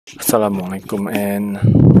Assalamualaikum and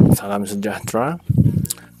salam sejahtera.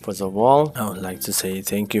 First of all, I would like to say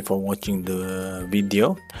thank you for watching the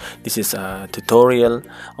video. This is a tutorial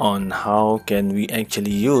on how can we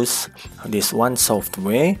actually use this one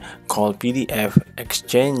software called PDF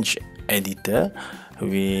XChange Editor,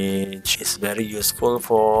 which is very useful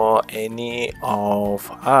for any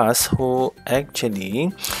of us who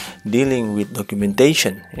actually dealing with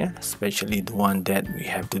documentation, especially the one that we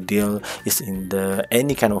have to deal is in the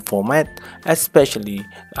any kind of format, especially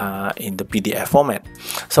in the PDF format.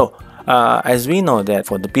 So as we know that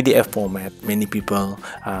for the PDF format, many people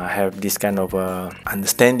have this kind of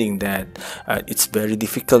understanding that it's very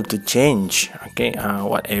difficult to change,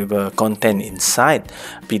 whatever content inside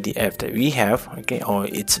PDF that we have, or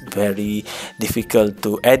it's very difficult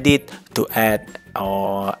to edit, to add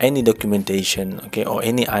or any documentation, or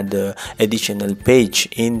any other additional page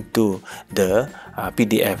into the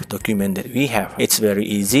PDF document that we have. It's very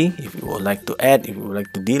easy. If you would like to add, if you would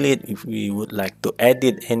like to delete, if we would like to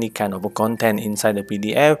edit any kind of a content inside the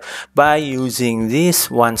PDF by using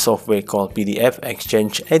this one software called PDF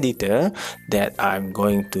XChange Editor that I'm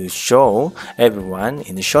going to show everyone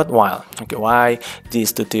in a short while. Why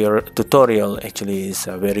this tutorial actually is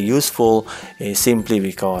very useful is simply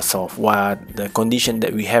because of what the condition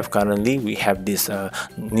that we have currently. We have this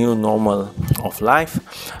new normal of life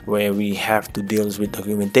where we have to deal with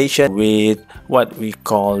documentation with what we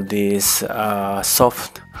call this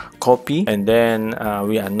soft copy, and then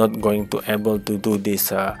we are not going to able to do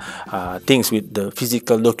these things with the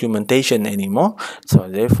physical documentation anymore. So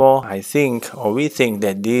therefore we think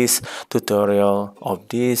that this tutorial of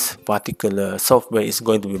this particular software is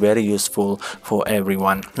going to be very useful for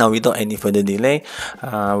everyone. Now, without any further delay,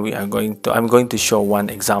 I'm going to show one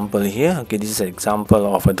example here. This is an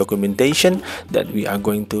example of a documentation that we are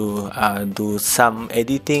going to do some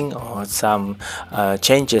editing or some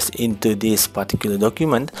changes into this particular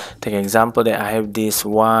document. Take an example that I have this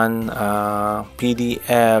one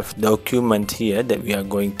PDF document here that we are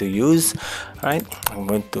going to use. Right, I'm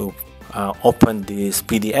going to open this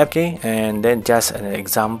PDF, and then just an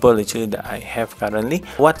example actually that I have currently.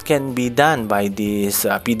 What can be done by this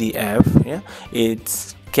PDF?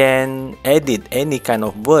 It can edit any kind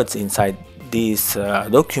of words inside this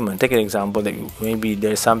document. Take an example that maybe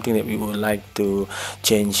there's something that we would like to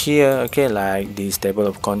change here, like this table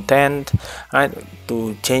of content. Right,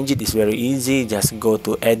 to change it is very easy. Just go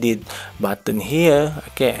to edit button here,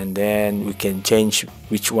 and then we can change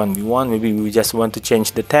which one we want. Maybe we just want to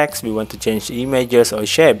change the text, we want to change images or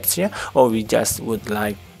shapes, or we just would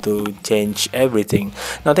like to change everything.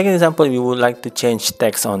 Now take an example, we would like to change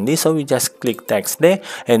text on this, so we just click text there,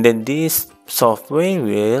 and then this software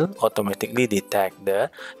will automatically detect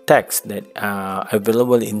the text that are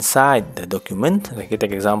available inside the document.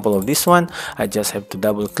 Take example of this one. I just have to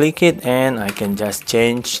double click it and I can just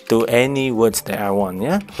change to any words that I want.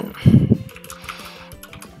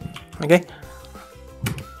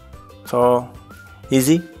 So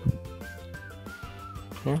easy,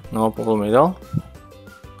 no problem at all.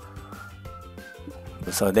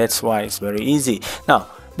 So that's why it's very easy. Now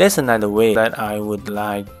there's another way that I would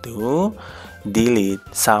like to delete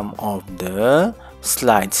some of the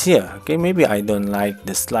slides here. Maybe I don't like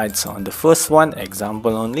the slides on the first one,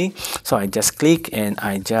 example only, so I just click and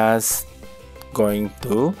I just going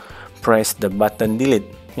to press the button delete.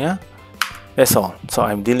 That's all. So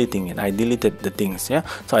I'm deleting it. I deleted the things.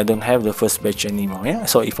 So I don't have the first page anymore.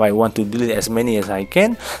 So if I want to delete as many as I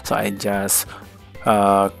can, so I just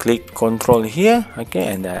click Control here,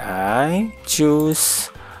 and then I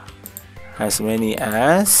choose as many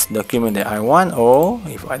as document that I want, or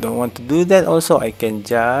if I don't want to do that, also I can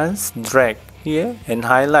just drag here and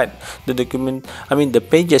highlight the document, the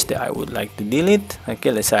pages that I would like to delete.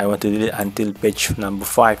 Let's say I want to delete until page number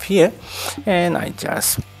 5 here, and I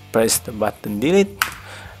just press the button delete,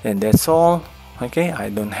 and that's all. I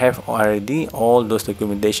don't have already all those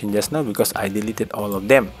documentation just now because I deleted all of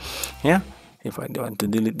them. If I want to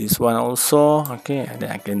delete this one also, and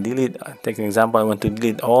then I can delete. Take an example, I want to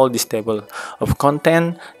delete all this table of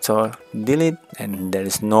content, so delete, and there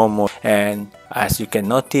is no more. And as you can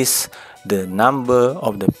notice, the number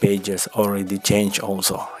of the pages already changed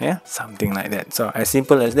also, something like that. So as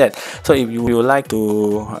simple as that. So if you would like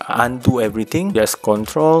to undo everything, just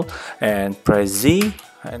Control and press Z,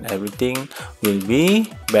 and everything will be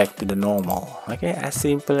back to the normal. As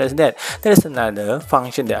simple as that. There is another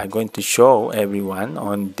function that I'm going to show everyone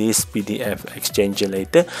on this PDF Exchange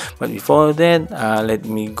later, but before that, let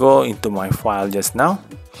me go into my file just now.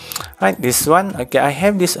 Right, this one, okay, I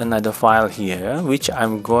have this another file here which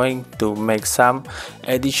I'm going to make some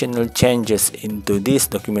additional changes into this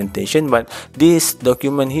documentation, but this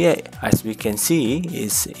document here, as we can see,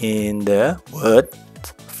 is in the Word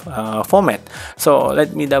format. So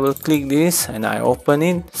let me double click this and I open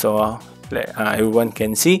it, so everyone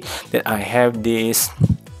can see that I have this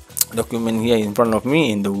document here in front of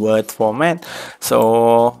me in the Word format.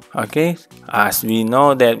 So okay, as we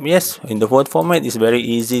know that yes, in the Word format it's very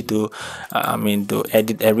easy to to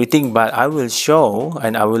edit everything, but I will show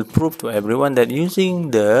and I will prove to everyone that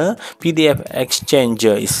using the PDF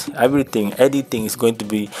Exchanger is everything, editing is going to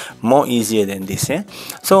be more easier than this.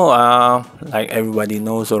 So like everybody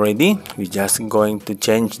knows already, we're just going to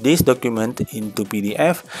change this document into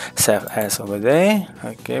PDF, save as over there,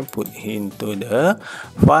 okay, put into the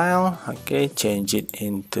file, okay, change it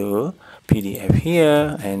into PDF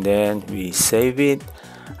here, and then we save it.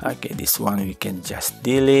 Okay, this one we can just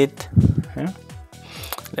delete.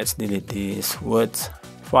 Let's delete this words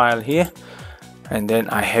file here, and then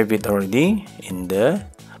I have it already in the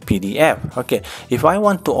PDF. Okay, if I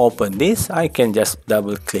want to open this, I can just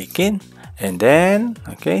double click in, and then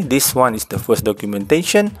okay, this one is the first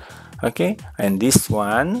documentation, okay, and this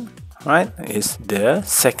one, right, is the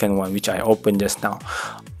second one which I opened just now.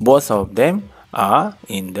 Both of them are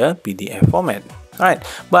in the PDF format. Right,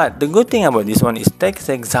 but the good thing about this one is, take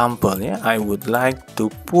example, I would like to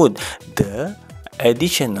put the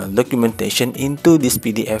additional documentation into this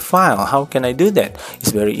PDF file. How can I do that?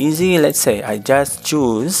 It's very easy. Let's say I just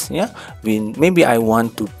choose, maybe I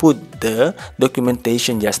want to put the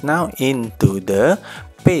documentation just now into the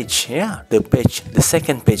page, the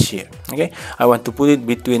second page here. Okay, I want to put it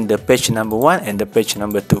between the page number 1 and the page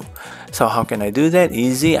number 2. So how can I do that?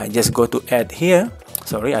 Easy. I just go to add here.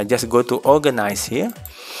 I just go to organize here,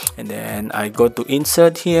 and then I go to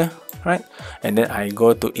insert here, right, and then I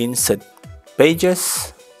go to insert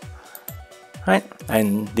pages, right,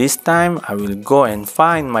 and this time I will go and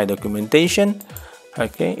find my documentation.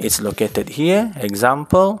 Okay, it's located here.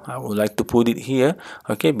 Example, I would like to put it here,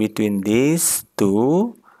 okay, between these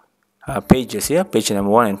two pages here, page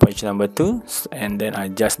number 1 and page number 2, and then I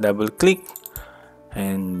just double click,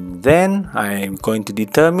 and then I'm going to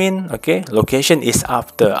determine, okay, location is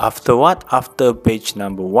after what? After page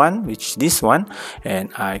number 1, which is this one, and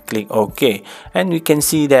I click OK, and we can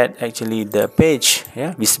see that actually the page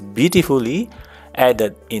is beautifully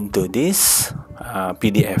added into this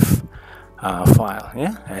PDF file,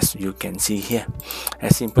 as you can see here.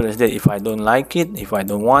 As simple as that. If I don't like it, if I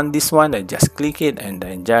don't want this one, I just click it and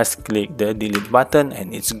then just click the delete button,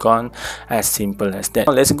 and it's gone. As simple as that.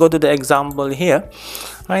 Let's go to the example here,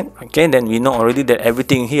 right? Okay, then we know already that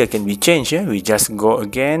everything here can be changed. We just go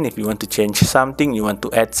again. If you want to change something, you want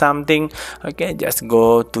to add something, okay, just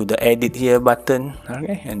go to the edit here button,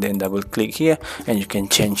 okay, and then double click here, and you can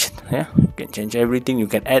change it. You can change everything, you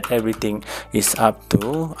can add everything. It's up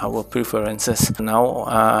to our preferences. Now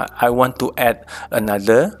I want to add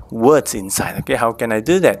another words inside. Okay, how can I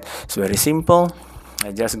do that? It's very simple.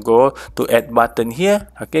 I just go to add button here,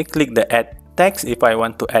 okay, click the add text if I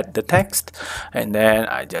want to add the text, and then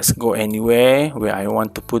I just go anywhere where I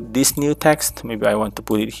want to put this new text. Maybe I want to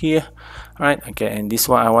put it here, right? Okay, and this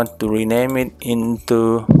one I want to rename it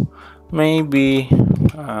into maybe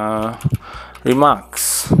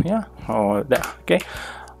remarks, or that. Okay,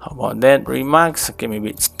 how about that? Remarks. Okay, maybe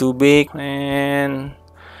it's too big, and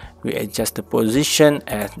we adjust the position,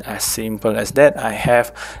 and as simple as that, I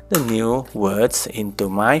have the new words into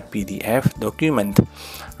my PDF document.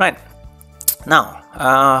 Right, now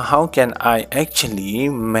how can I actually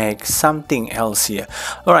make something else here?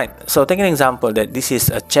 Alright, so take an example that this is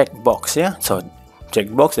a checkbox. So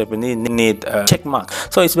checkbox definitely need a check mark.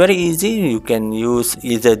 So it's very easy. You can use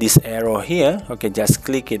either this arrow here, okay, just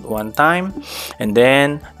click it one time, and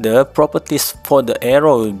then the properties for the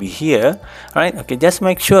arrow will be here, right? Okay, just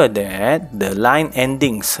make sure that the line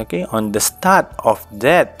endings, okay, on the start of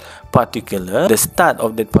that particular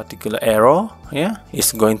arrow,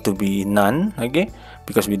 is going to be none, okay,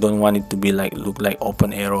 because we don't want it to be like look like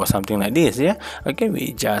open arrow or something like this. Okay,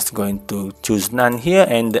 we just going to choose none here,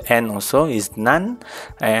 and the end also is none.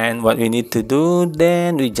 And what we need to do,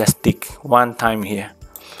 then we just tick one time here,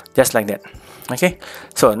 just like that. Okay,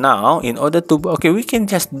 so now in order to, okay, we can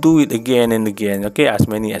just do it again and again, okay, as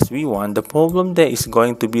many as we want. The problem there is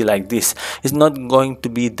going to be like this. It's not going to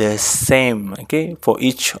be the same, okay, for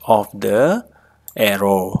each of the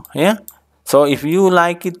arrow. So if you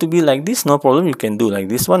like it to be like this, no problem, you can do like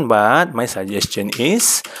this one, but my suggestion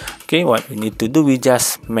is, okay, what we need to do, we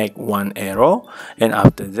just make one arrow, and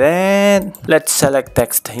after that let's select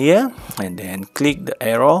text here, and then click the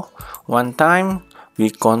arrow one time. we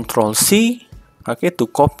Control C, okay, to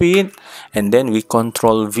copy it, and then we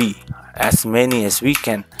Control V, as many as we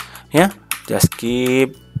can. Yeah, just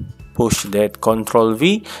keep push that Control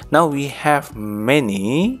V. Now we have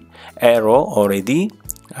many arrow already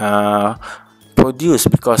produced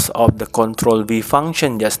because of the Control V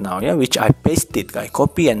function just now, yeah, which I pasted. I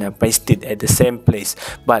copy and I paste it at the same place.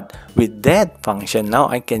 But with that function, now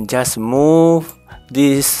I can just move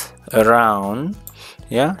this around,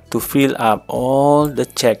 yeah, to fill up all the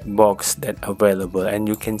checkbox that available, and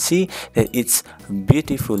you can see that it's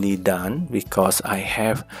beautifully done because I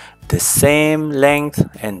have the same length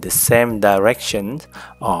and the same direction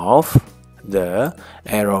of the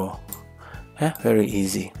arrow. Yeah, very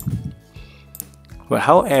easy. But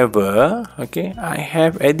however, okay, I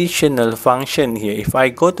have additional function here. If I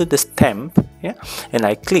go to the stamp, yeah, and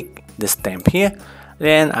I click the stamp here,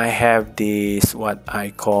 then I have this what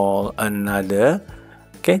I call another,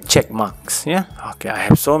 okay, check marks. Yeah, okay, I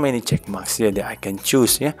have so many check marks here that I can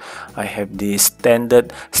choose. Yeah, I have this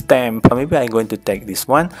standard stamp. Maybe I'm going to take this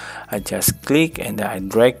one. I just click and I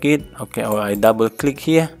drag it, okay, or I double click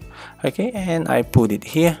here, okay, and I put it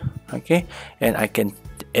here, okay, and I can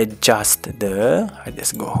adjust I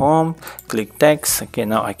just go home, click text, okay,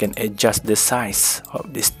 now I can adjust the size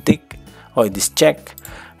of this tick or this check.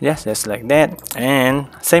 Yes, just like that. And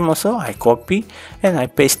same also, I copy and I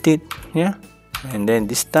paste it, yeah, and then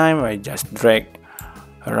this time I just drag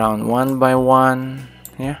around one by one,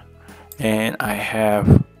 yeah, and I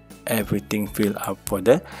have everything filled up for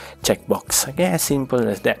the checkbox. Okay, as simple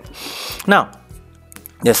as that. Now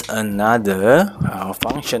there's another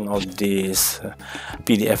function of this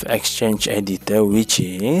PDF XChange Editor, which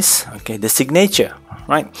is, okay, the signature,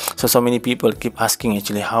 right? So many people keep asking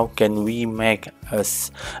actually, how can we make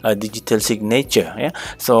a digital signature? Yeah,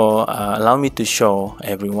 so allow me to show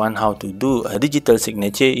everyone how to do a digital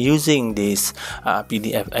signature using this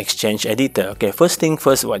PDF XChange Editor. Okay, first thing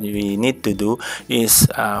first, what we need to do is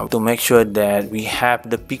to make sure that we have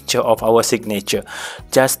the picture of our signature.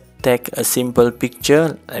 Just take a simple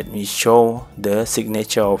picture. Let me show the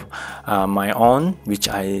signature of my own, which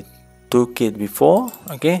I took it before.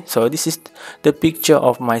 Okay, so this is the picture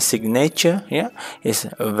of my signature. Yeah, it's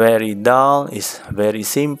very dull, it's very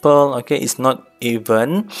simple. Okay, it's not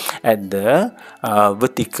even at the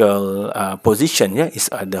vertical position. Yeah, it's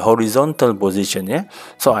at the horizontal position. Yeah,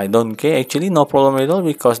 so I don't care, actually, no problem at all,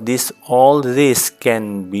 because all this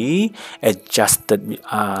can be adjusted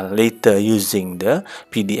later using the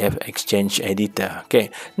PDF XChange Editor. Okay,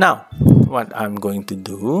 now what I'm going to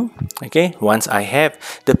do, okay, once I have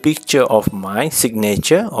the picture of my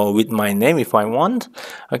signature or with my name if I want,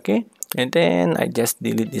 okay, and then I just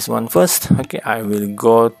delete this one first. Okay, I will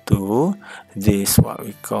go to this what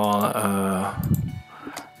we call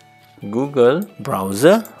Google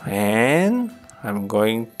browser, and I'm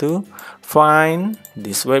going to find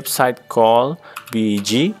this website called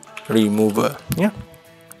BG Remover. Yeah,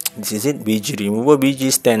 this is it, BG Remover.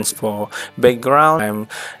 BG stands for background.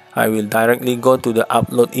 I will directly go to the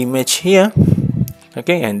upload image here.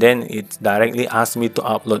 Okay, and then it directly asks me to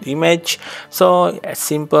upload image. So as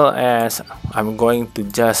simple as I'm going to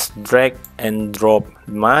just drag and drop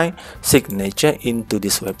my signature into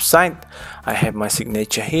this website. I have my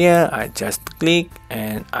signature here. I just click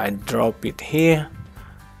and I drop it here.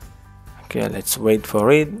 Okay, let's wait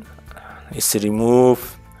for it. It's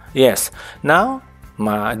removed. Yes, now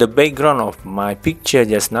the background of my picture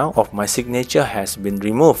just now of my signature has been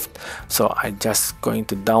removed. So I just going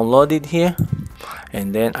to download it here,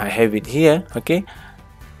 and then I have it here. Okay,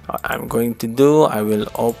 what I'm going to do, I will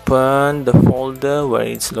open the folder where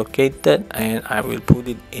it's located, and I will put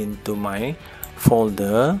it into my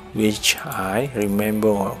folder which I remember,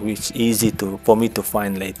 or which easy for me to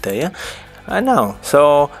find later. Yeah, now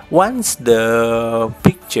so once the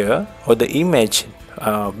picture or the image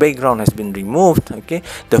background has been removed, okay,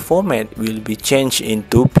 the format will be changed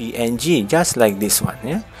into PNG, just like this one.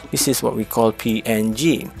 Yeah, this is what we call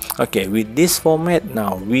PNG. Okay, with this format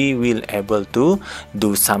now we will able to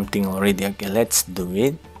do something already. Okay, let's do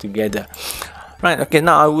it together. Right, okay,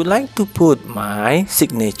 now I would like to put my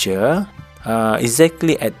signature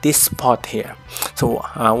exactly at this spot here. So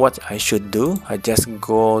what I should do, I just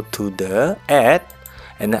go to the add,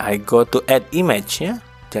 and then I go to add image. Yeah,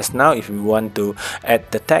 just now if you want to add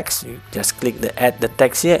the text, you just click the add the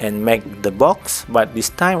text here and make the box. But this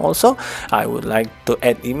time also I would like to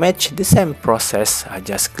add image, the same process. I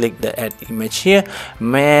just click the add image here,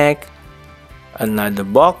 make another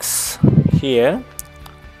box here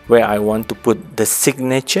where I want to put the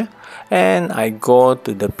signature, and I go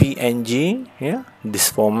to the PNG. Yeah, this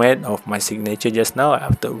format of my signature just now.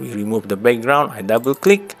 After we remove the background, I double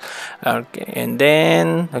click, okay, and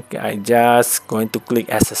then I just going to click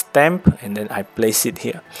as a stamp, and then I place it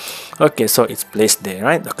here. Okay, so it's placed there,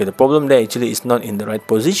 right? Okay, the problem there actually is not in the right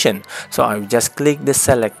position, so I just click the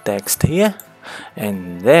select text here,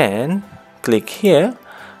 and then click here,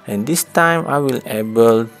 and this time I will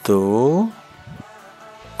able to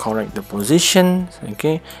correct the position,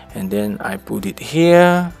 okay, and then I put it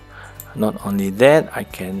here. Not only that, I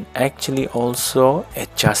can actually also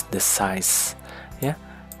adjust the size, yeah,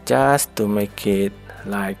 just to make it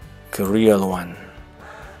like a real one.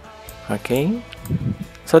 Okay,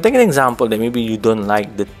 so take an example that maybe you don't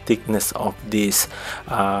like the thickness of this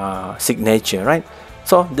signature, right?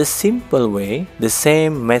 So the simple way, the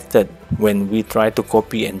same method when we try to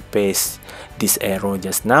copy and paste this arrow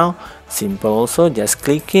just now, simple also, just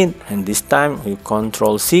click it, and this time you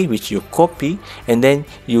Control C, which you copy, and then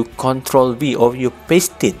you Control V, or you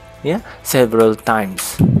paste it, yeah, several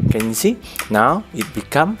times. Can you see? Now it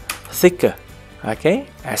become thicker. Okay,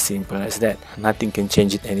 as simple as that. Nothing can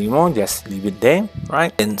change it anymore, just leave it there,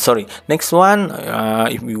 right? And sorry, next one,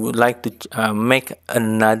 if we would like to make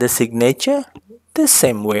another signature, the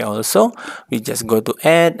same way also, we just go to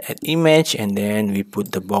add image, and then we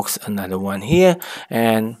put the box another one here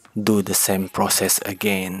and do the same process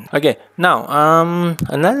again. Okay, now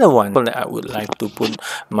another one that I would like to put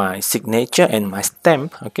my signature and my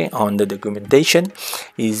stamp, okay, on the documentation.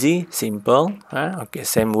 Easy, simple, okay,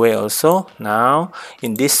 same way also. Now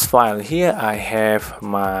in this file here, I have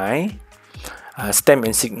my stamp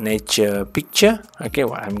and signature picture. Okay,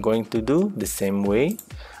 what I'm going to do the same way,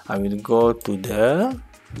 I will go to the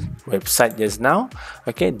website just now,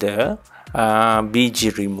 okay, the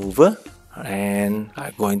BG remover, and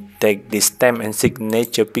I'm going to take this stamp and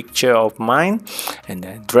signature picture of mine and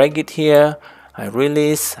then drag it here. I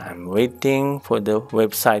release, I'm waiting for the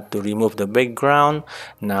website to remove the background.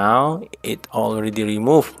 Now it already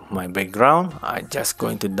removed my background. I'm just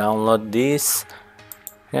going to download this,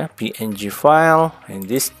 yeah, PNG file, and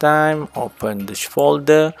this time open the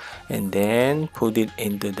folder and then put it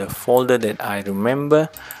into the folder that I remember.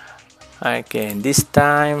 Okay, and this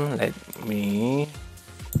time let me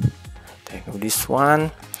take out this one,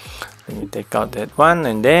 let me take out that one,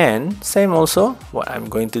 and then same also, what I'm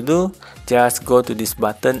going to do, just go to this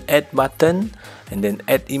button, add button, and then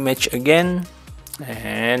add image again,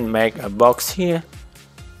 and make a box here,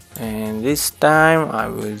 and this time I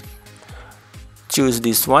will choose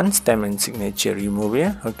this one, stamp and signature remove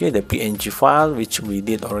here, okay, the PNG file which we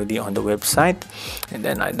did already on the website, and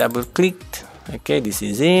then I double clicked, okay, this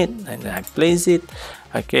is it, and I place it.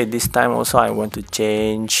 Okay, this time also I want to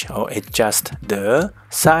change or adjust the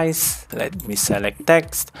size. Let me select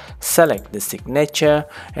text, select the signature,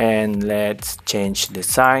 and let's change the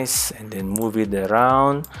size, and then move it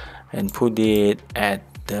around and put it at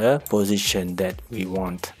the position that we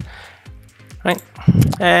want. Right,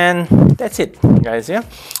 and that's it, guys. Yeah,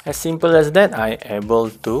 as simple as that, I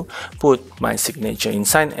able to put my signature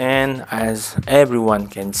inside, and as everyone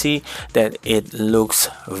can see that it looks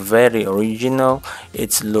very original,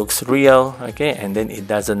 it looks real, okay, and then it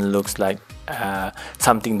doesn't look like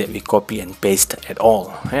something that we copy and paste at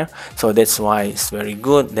all. Yeah, so that's why it's very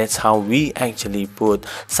good. That's how we actually put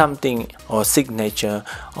something or signature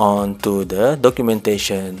onto the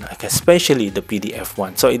documentation, like especially the PDF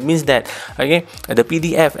one. So it means that, okay, the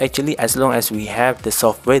PDF actually, as long as we have the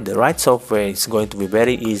software, the right software, it's going to be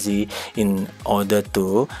very easy in order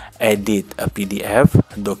to edit a PDF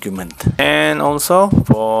document. And also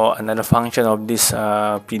for another function of this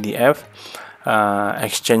PDF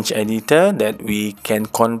Exchange editor, that we can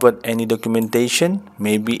convert any documentation.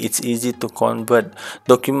 Maybe it's easy to convert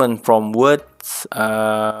document from Word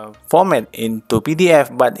format into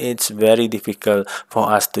PDF, but it's very difficult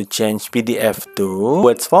for us to change PDF to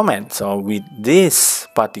Word format. So with this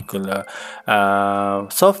particular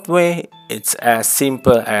software, it's as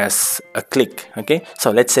simple as a click. Okay,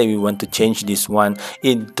 so let's say we want to change this one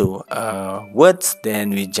into words,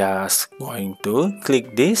 then we just going to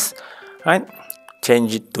click this, right,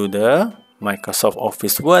 change it to the Microsoft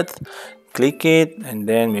Office Word, click it, and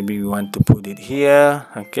then maybe we want to put it here.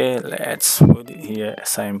 Okay, let's put it here,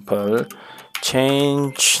 sample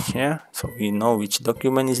change. Yeah, so we know which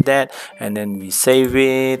document is that, and then we save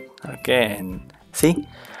it. Okay, and see,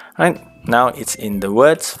 right, now it's in the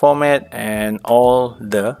words format, and all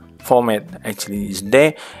the format actually is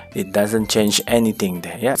there. It doesn't change anything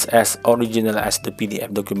there. Yeah, it's as original as the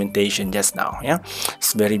PDF documentation just now. Yeah,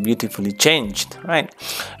 it's very beautifully changed, right?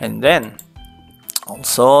 And then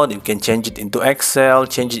Also, you can change it into Excel,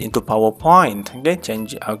 change it into PowerPoint. Okay,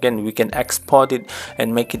 change again. We can export it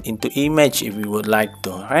and make it into image if we would like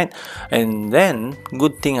to, right? And then,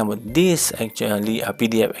 good thing about this actually a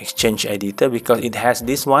PDF Exchange Editor, because it has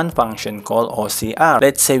this one function called OCR.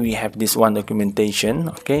 Let's say we have this one documentation,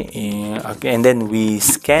 okay, and then we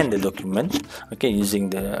scan the document, okay, using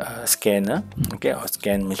the scanner, okay, or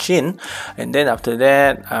scan machine, and then after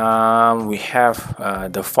that we have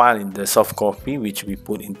the file in the soft copy, which we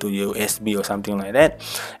put into USB or something like that.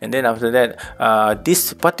 And then after that,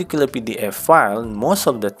 this particular PDF file, most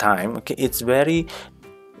of the time, okay, it's very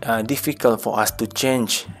difficult for us to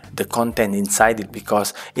change the content inside it,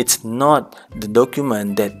 because it's not the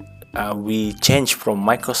document that we change from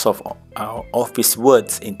Microsoft Office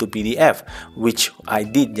Words into PDF, which I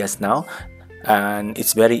did just now. And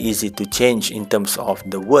it's very easy to change in terms of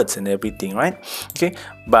the words and everything, right? Okay,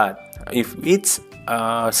 but if it's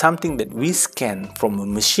something that we scan from a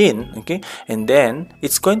machine, okay, and then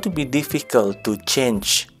it's going to be difficult to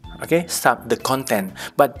change, okay, stop the content.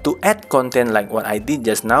 But to add content like what I did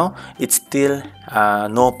just now, it's still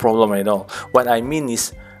no problem at all. What I mean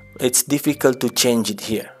is, it's difficult to change it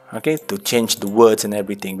here, okay, to change the words and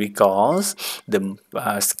everything, because the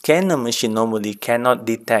scanner machine normally cannot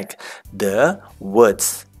detect the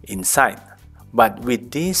words inside. But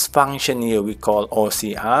with this function here we call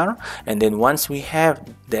OCR, and then once we have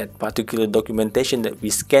that particular documentation that we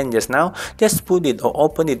scanned just now, just put it or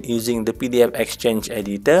open it using the PDF Exchange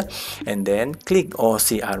Editor, and then click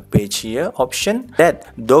OCR page here option. That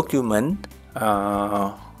document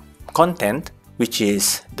content, which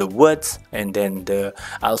is the words and then the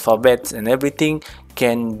alphabets and everything,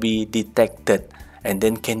 can be detected and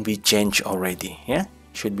then can be changed already. Yeah,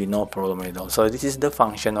 should be no problem at all. So this is the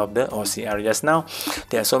function of the OCR just now.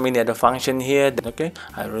 There are so many other functions here. Okay,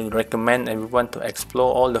 I really recommend everyone to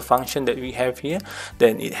explore all the function that we have here.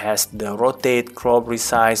 Then it has the rotate, crop,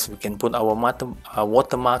 resize. We can put our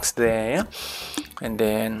watermarks there, yeah? And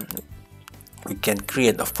then we can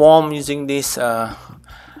create a form using this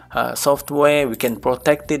software. We can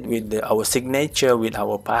protect it with our signature, with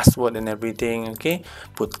our password and everything, okay,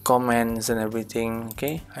 put comments and everything,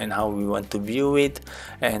 okay, and how we want to view it.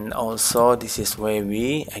 And also this is where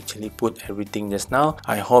we actually put everything just now.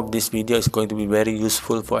 I hope this video is going to be very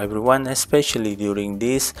useful for everyone, especially during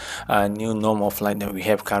this new norm of life that we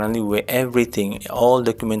have currently, where everything, all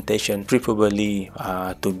documentation preferably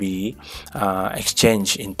to be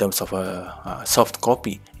exchanged in terms of a soft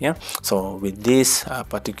copy. Yeah, so with this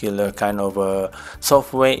particular kind of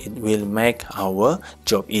software, it will make our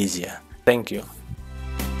job easier. Thank you.